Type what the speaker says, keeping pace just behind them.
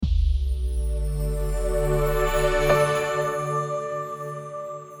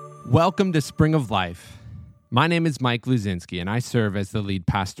Welcome to Spring of Life. My name is Mike Luzinski, and I serve as the lead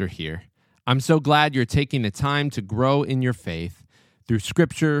pastor here. I'm so glad you're taking the time to grow in your faith through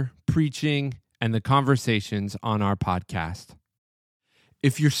scripture, preaching, and the conversations on our podcast.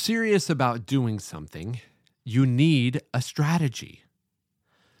 If you're serious about doing something, you need a strategy.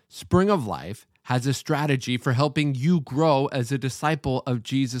 Spring of Life has a strategy for helping you grow as a disciple of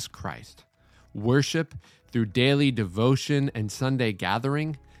Jesus Christ. Worship through daily devotion and Sunday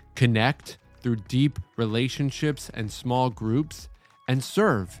gathering, connect through deep relationships and small groups, and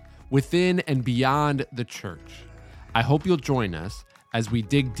serve within and beyond the church. I hope you'll join us as we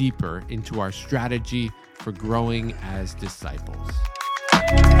dig deeper into our strategy for growing as disciples.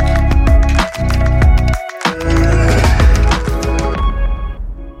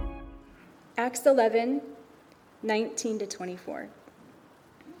 Acts 11, 19-24.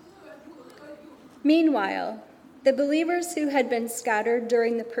 Meanwhile, the believers who had been scattered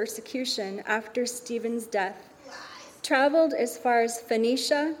during the persecution after Stephen's death traveled as far as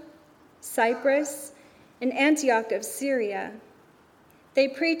Phoenicia, Cyprus, and Antioch of Syria. They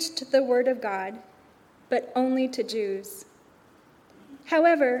preached the word of God, but only to Jews.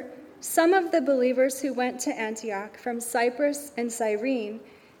 However, some of the believers who went to Antioch from Cyprus and Cyrene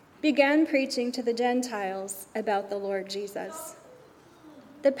began preaching to the Gentiles about the Lord Jesus.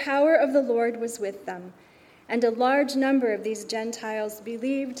 The power of the Lord was with them, and a large number of these Gentiles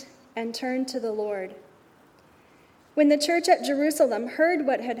believed and turned to the Lord. When the church at Jerusalem heard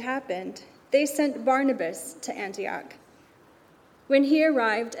what had happened, they sent Barnabas to Antioch. When he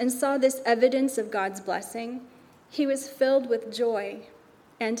arrived and saw this evidence of God's blessing, he was filled with joy,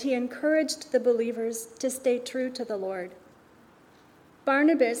 and he encouraged the believers to stay true to the Lord.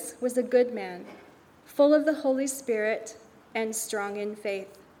 Barnabas was a good man, full of the Holy Spirit and strong in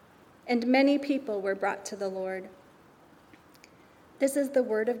faith, and many people were brought to the Lord. This is the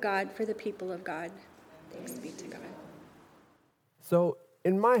word of God for the people of God. Thanks be to God. So,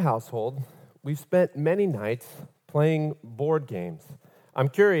 in my household, we've spent many nights playing board games. I'm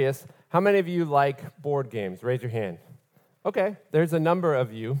curious, how many of you like board games? Raise your hand. Okay, there's a number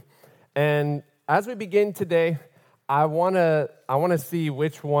of you. And as we begin today, I want to see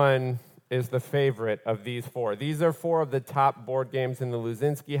which one is the favorite of these four. These are four of the top board games in the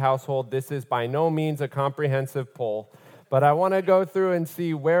Luzinski household. This is by no means a comprehensive poll, but I want to go through and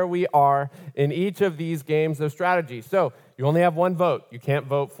see where we are in each of these games of strategy. So you only have one vote. You can't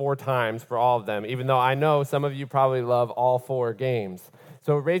vote 4 times for all of them, even though I know some of you probably love all 4 games.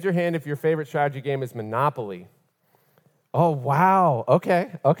 So raise your hand if your favorite strategy game is Monopoly. Oh, wow.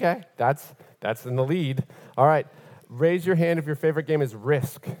 Okay. That's in the lead. All right. Raise your hand if your favorite game is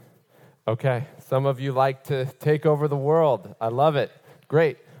Risk. Okay, some of you like to take over the world. I love it.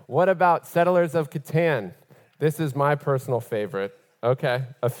 Great. What about Settlers of Catan? This is my personal favorite. Okay,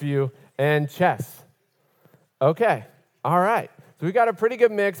 a few. And chess. Okay, all right. So we got a pretty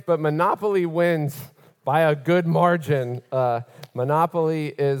good mix, but Monopoly wins by a good margin.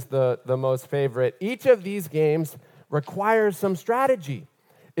 Monopoly is the most favorite. Each of these games requires some strategy.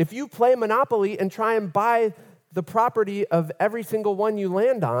 If you play Monopoly and try and buy the property of every single one you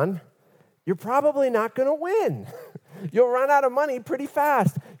land on, you're probably not going to win. You'll run out of money pretty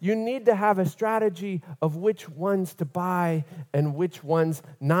fast. You need to have a strategy of which ones to buy and which ones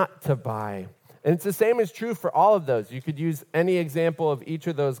not to buy. And it's the same is true for all of those. You could use any example of each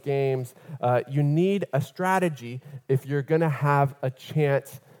of those games. You need a strategy if you're going to have a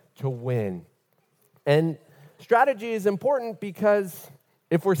chance to win. And strategy is important because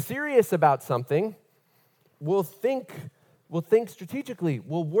if we're serious about something, we'll think strategically.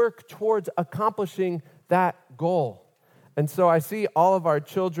 We'll work towards accomplishing that goal. And so I see all of our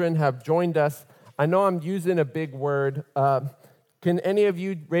children have joined us. I know I'm using a big word. Can any of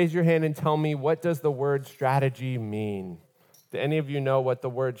you raise your hand and tell me, what does the word strategy mean? Do any of you know what the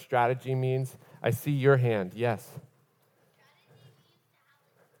word strategy means? I see your hand. Yes.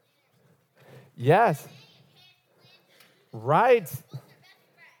 Yes. Right.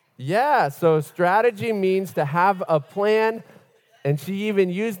 Yeah, so strategy means to have a plan, and she even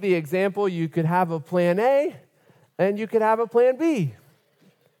used the example, you could have a plan A, and you could have a plan B.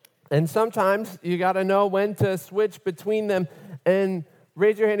 And sometimes you got to know when to switch between them. And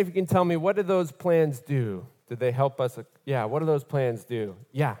raise your hand if you can tell me, what do those plans do? Did they help us? Yeah, what do those plans do?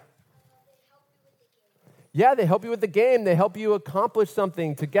 Yeah. Yeah, they help you with the game. They help you accomplish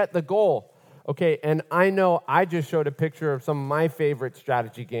something to get the goal. Okay, and I know I just showed a picture of some of my favorite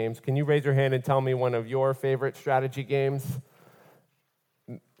strategy games. Can you raise your hand and tell me one of your favorite strategy games?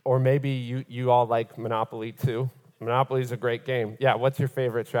 Or maybe you all like Monopoly too. Monopoly is a great game. Yeah, what's your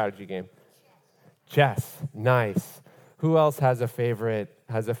favorite strategy game? Chess. Nice. Who else has a favorite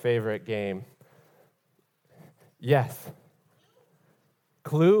has a favorite game? Yes.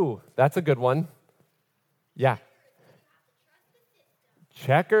 Clue. That's a good one. Yeah.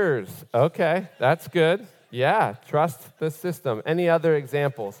 Checkers. Okay, that's good. Yeah, trust the system. Any other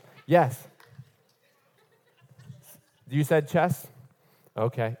examples? Yes. You said chess?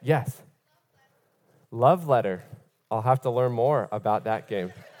 Okay, yes. Love letter. I'll have to learn more about that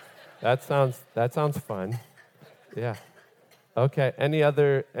game. That sounds fun. Yeah. Okay, any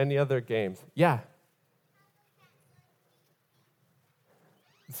other games? Yeah.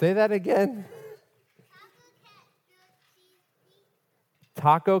 Say that again.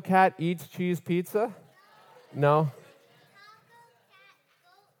 Taco cat eats cheese pizza? No.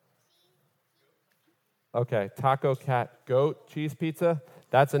 Okay, taco cat goat cheese pizza?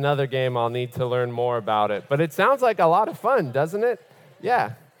 That's another game I'll need to learn more about it. But it sounds like a lot of fun, doesn't it?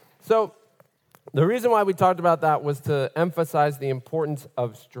 Yeah. So the reason why we talked about that was to emphasize the importance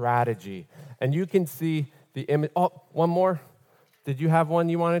of strategy. And you can see the image. Oh, one more. Did you have one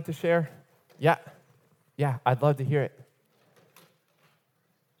you wanted to share? Yeah. Yeah, I'd love to hear it.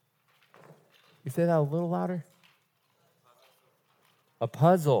 You say that a little louder? A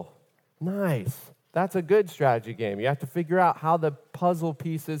puzzle. Nice. That's a good strategy game. You have to figure out how the puzzle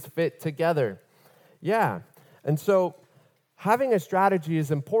pieces fit together. Yeah. And so having a strategy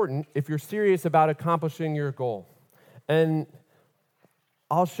is important if you're serious about accomplishing your goal. And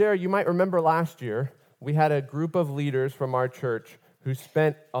I'll share, you might remember last year, we had a group of leaders from our church who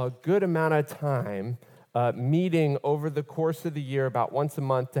spent a good amount of time meeting over the course of the year, about once a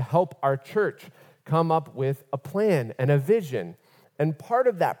month, to help our church come up with a plan and a vision. And part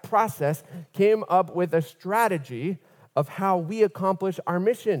of that process came up with a strategy of how we accomplish our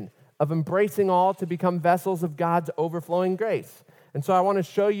mission of embracing all to become vessels of God's overflowing grace. And so I want to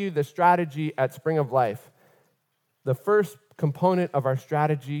show you the strategy at Spring of Life. The first component of our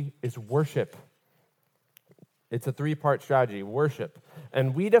strategy is worship. It's a three-part strategy, worship.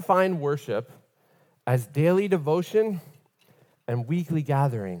 And we define worship as daily devotion and weekly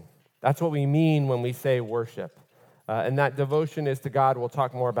gathering. That's what we mean when we say worship. And that devotion is to God. We'll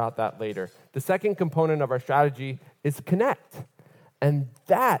talk more about that later. The second component of our strategy is connect. And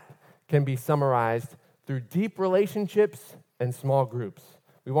that can be summarized through deep relationships and small groups.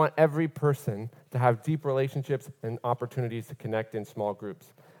 We want every person to have deep relationships and opportunities to connect in small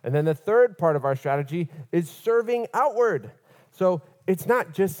groups. And then the third part of our strategy is serving outward. So it's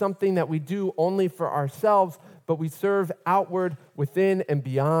not just something that we do only for ourselves, but we serve outward within and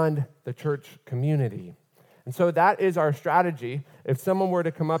beyond the church community. And so that is our strategy. If someone were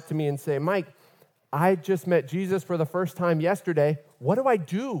to come up to me and say, Mike, I just met Jesus for the first time yesterday. What do I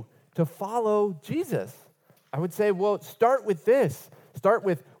do to follow Jesus? I would say, well, start with this. Start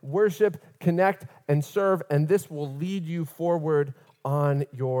with worship, connect, and serve, and this will lead you forward on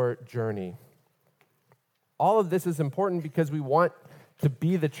your journey. All of this is important because we want to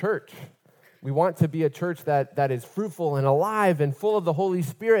be the church. We want to be a church that is fruitful and alive and full of the Holy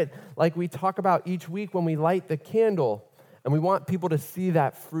Spirit, like we talk about each week when we light the candle. And we want people to see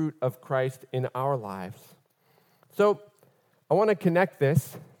that fruit of Christ in our lives. So I want to connect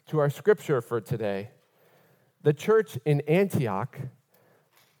this to our scripture for today. The church in Antioch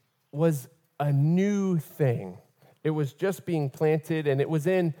was a new thing. It was just being planted, and it was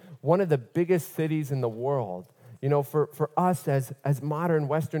in one of the biggest cities in the world. You know, for us as modern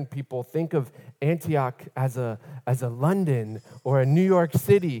Western people, think of Antioch as a London or a New York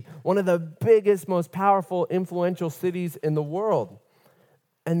City, one of the biggest, most powerful, influential cities in the world.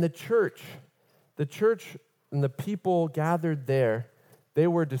 And the church and the people gathered there, they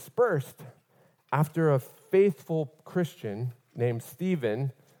were dispersed after a faithful Christian named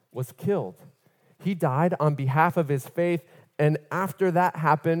Stephen was killed. He died on behalf of his faith, and after that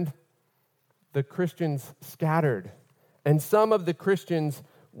happened, the Christians scattered. And some of the Christians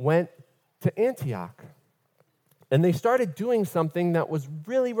went to Antioch. And they started doing something that was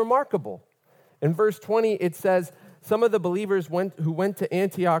really remarkable. In verse 20, it says, some of the believers who went to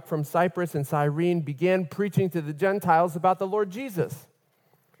Antioch from Cyprus and Cyrene began preaching to the Gentiles about the Lord Jesus.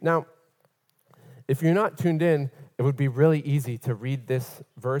 Now, if you're not tuned in, it would be really easy to read this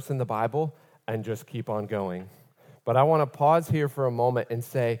verse in the Bible and just keep on going. But I want to pause here for a moment and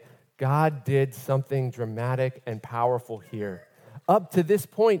say, God did something dramatic and powerful here. Up to this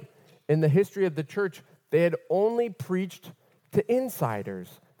point in the history of the church, they had only preached to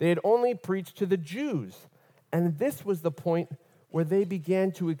insiders. They had only preached to the Jews. And this was the point where they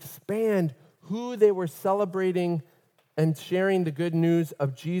began to expand who they were celebrating and sharing the good news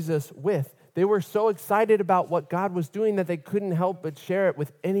of Jesus with. They were so excited about what God was doing that they couldn't help but share it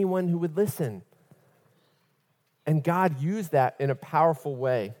with anyone who would listen. And God used that in a powerful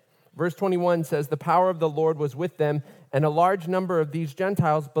way. Verse 21 says, "The power of the Lord was with them, and a large number of these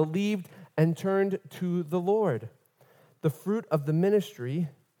Gentiles believed and turned to the Lord." The fruit of the ministry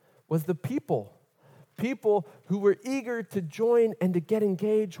was the people who were eager to join and to get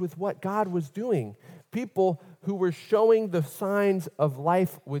engaged with what God was doing, people who were showing the signs of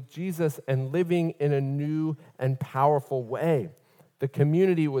life with Jesus and living in a new and powerful way. The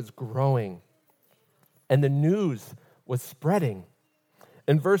community was growing, and the news was spreading.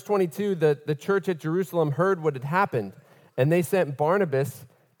 In verse 22, the church at Jerusalem heard what had happened, and they sent Barnabas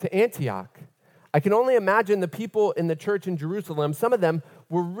to Antioch. I can only imagine the people in the church in Jerusalem, some of them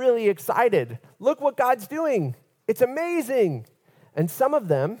were really excited. Look what God's doing. It's amazing. And some of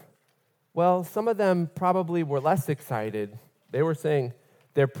them probably were less excited. They were saying,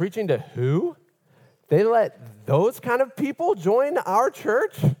 they're preaching to who? They let those kind of people join our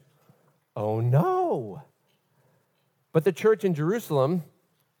church? Oh no. But the church in Jerusalem,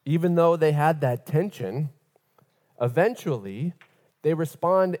 even though they had that tension, eventually they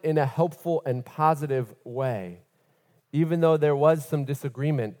respond in a helpful and positive way, even though there was some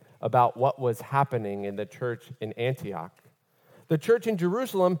disagreement about what was happening in the church in Antioch. The church in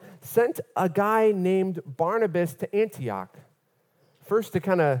Jerusalem sent a guy named Barnabas to Antioch, first to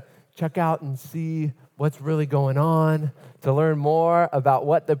kind of check out and see what's really going on, to learn more about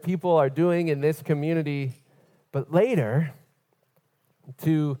what the people are doing in this community, but later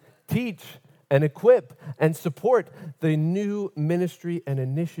to teach and equip and support the new ministry and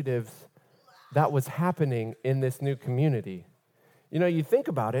initiatives that was happening in this new community. You know, you think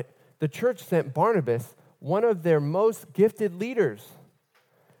about it, the church sent Barnabas, one of their most gifted leaders.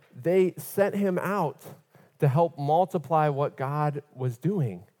 They sent him out to help multiply what God was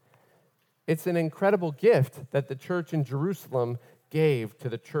doing. It's an incredible gift that the church in Jerusalem gave to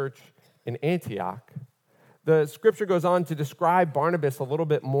the church in Antioch. The scripture goes on to describe Barnabas a little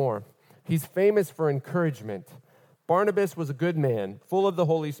bit more. He's famous for encouragement. Barnabas was a good man, full of the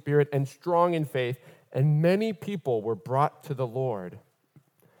Holy Spirit and strong in faith, and many people were brought to the Lord.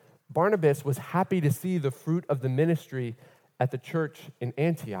 Barnabas was happy to see the fruit of the ministry at the church in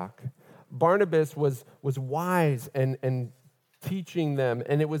Antioch. Barnabas was wise and teaching them,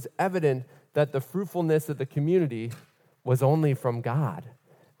 and it was evident that the fruitfulness of the community was only from God.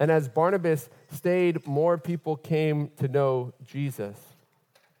 And as Barnabas stayed, more people came to know Jesus.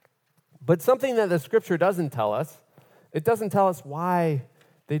 But something that the scripture doesn't tell us, it doesn't tell us why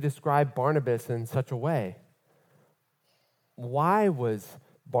they describe Barnabas in such a way. Why was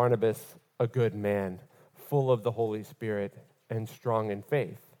Barnabas a good man, full of the Holy Spirit and strong in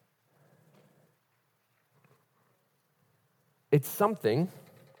faith? It's something,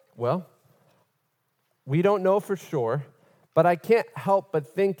 well, we don't know for sure, but I can't help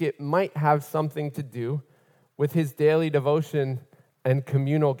but think it might have something to do with his daily devotion and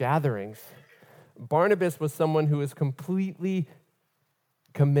communal gatherings. Barnabas was someone who was completely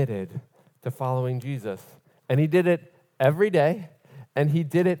committed to following Jesus. And he did it every day, and he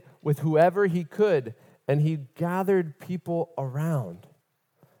did it with whoever he could, and he gathered people around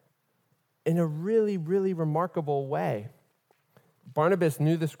in a really, really remarkable way. Barnabas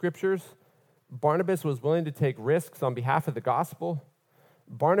knew the scriptures. Barnabas was willing to take risks on behalf of the gospel.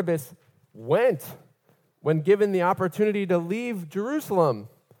 Barnabas went when given the opportunity to leave Jerusalem,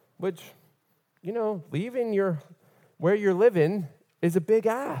 which, leaving where you're living is a big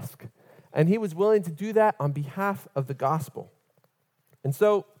ask. And he was willing to do that on behalf of the gospel. And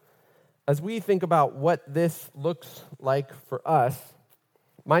so, as we think about what this looks like for us,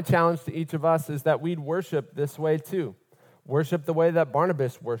 my challenge to each of us is that we'd worship this way too. Worship the way that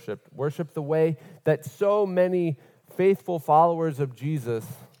Barnabas worshiped. Worship the way that so many faithful followers of Jesus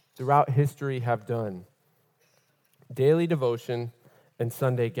throughout history have done. Daily devotion and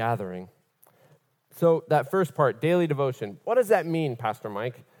Sunday gathering. So that first part, daily devotion. What does that mean, Pastor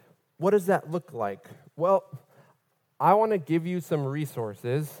Mike? What does that look like? Well, I want to give you some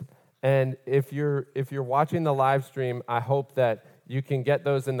resources, and if you're watching the live stream, I hope that you can get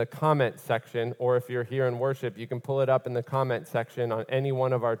those in the comment section, or if you're here in worship, you can pull it up in the comment section on any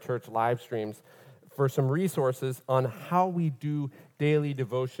one of our church live streams for some resources on how we do daily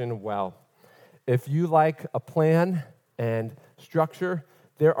devotion well. If you like a plan and structure,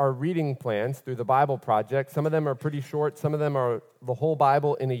 there are reading plans through the Bible Project. Some of them are pretty short. Some of them are the whole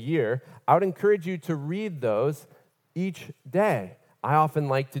Bible in a year. I would encourage you to read those each day. I often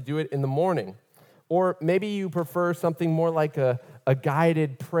like to do it in the morning. Or maybe you prefer something more like a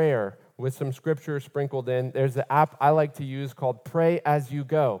guided prayer with some scripture sprinkled in. There's an app I like to use called Pray As You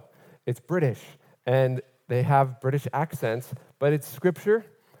Go. It's British, and they have British accents, but it's scripture,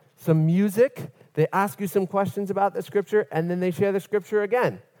 some music, They ask you some questions about the scripture, and then they share the scripture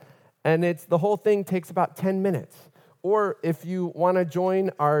again. And the whole thing takes about 10 minutes. Or if you want to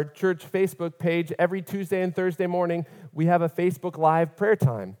join our church Facebook page, every Tuesday and Thursday morning, we have a Facebook Live prayer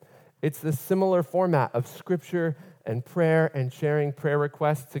time. It's the similar format of scripture and prayer and sharing prayer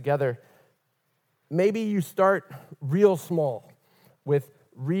requests together. Maybe you start real small with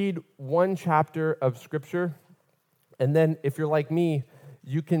read one chapter of scripture, and then if you're like me,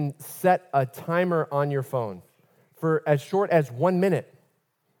 you can set a timer on your phone for as short as 1 minute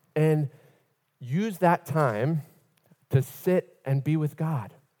and use that time to sit and be with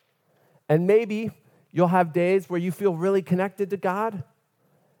God. And maybe you'll have days where you feel really connected to God,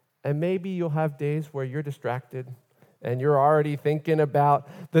 and maybe you'll have days where you're distracted and you're already thinking about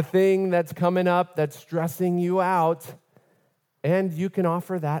the thing that's coming up that's stressing you out, and you can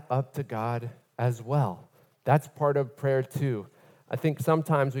offer that up to God as well. That's part of prayer too. I think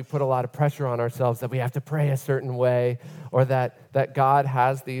sometimes we put a lot of pressure on ourselves that we have to pray a certain way, or that God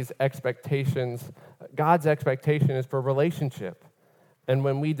has these expectations. God's expectation is for relationship. And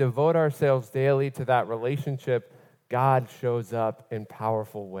when we devote ourselves daily to that relationship, God shows up in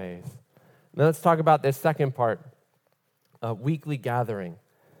powerful ways. Now let's talk about this second part, weekly gathering.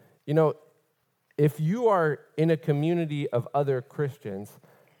 You know, if you are in a community of other Christians,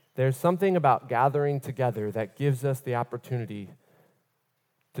 there's something about gathering together that gives us the opportunity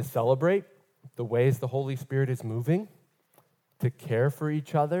to celebrate the ways the Holy Spirit is moving, to care for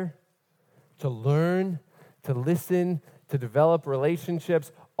each other, to learn, to listen, to develop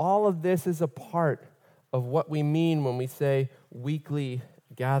relationships. All of this is a part of what we mean when we say weekly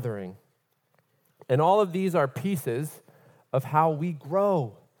gathering. And all of these are pieces of how we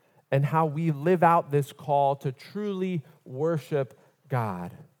grow and how we live out this call to truly worship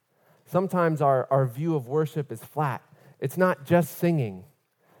God. Sometimes our view of worship is flat. It's not just singing.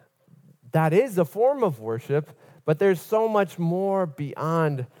 That is a form of worship, but there's so much more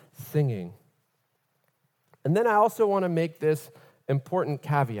beyond singing. And then I also want to make this important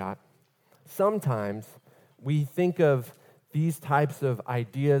caveat. Sometimes we think of these types of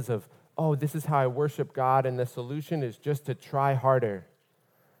ideas of, oh, this is how I worship God, and the solution is just to try harder.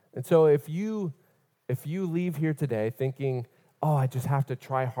 And so if you leave here today thinking, oh, I just have to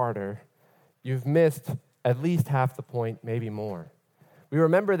try harder, you've missed at least half the point, maybe more. We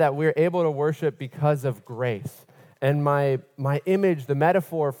remember that we're able to worship because of grace. And my image, the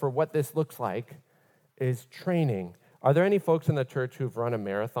metaphor for what this looks like is training. Are there any folks in the church who've run a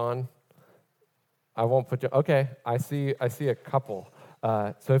marathon? I won't put you, okay, I see a couple.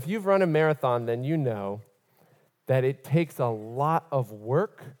 So if you've run a marathon, then you know that it takes a lot of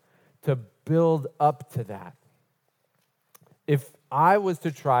work to build up to that. If I was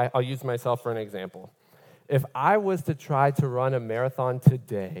to try, I'll use myself for an example. If I was to try to run a marathon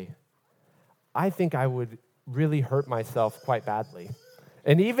today, I think I would really hurt myself quite badly.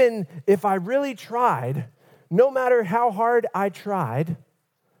 And even if I really tried, no matter how hard I tried,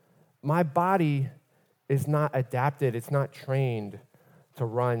 my body is not adapted, it's not trained to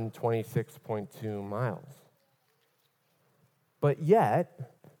run 26.2 miles. But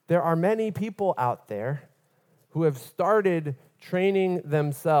yet, there are many people out there who have started training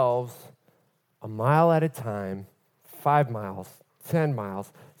themselves a mile at a time, 5 miles, 10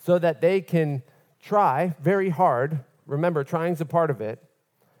 miles, so that they can try very hard. Remember, trying's a part of it,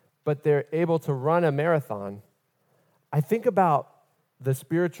 but they're able to run a marathon. I think about the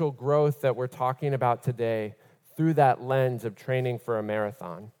spiritual growth that we're talking about today through that lens of training for a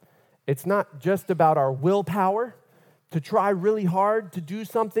marathon. It's not just about our willpower to try really hard to do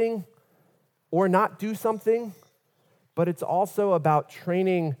something or not do something, but it's also about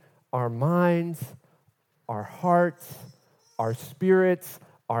training our minds, our hearts, our spirits,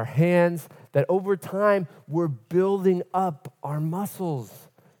 our hands, that over time we're building up our muscles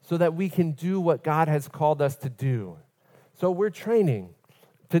so that we can do what God has called us to do. So we're training.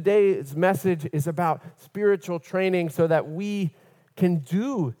 Today's message is about spiritual training so that we can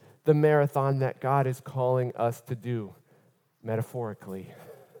do the marathon that God is calling us to do, metaphorically,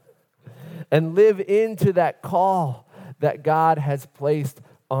 and live into that call that God has placed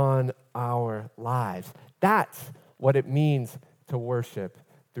on our lives. That's what it means to worship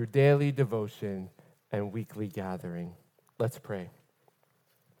through daily devotion and weekly gathering. Let's pray.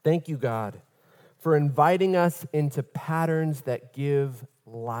 Thank you, God, for inviting us into patterns that give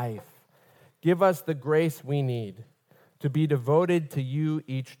life. Give us the grace we need to be devoted to you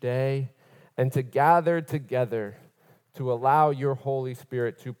each day and to gather together to allow your Holy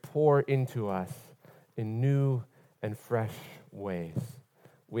Spirit to pour into us in new and fresh ways.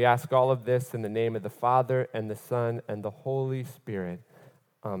 We ask all of this in the name of the Father and the Son and the Holy Spirit.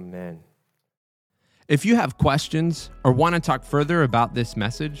 Amen. If you have questions or want to talk further about this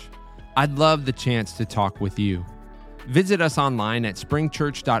message, I'd love the chance to talk with you. Visit us online at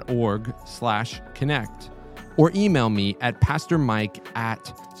springchurch.org/connect or email me at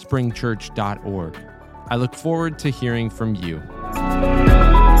pastormike@springchurch.org. I look forward to hearing from you.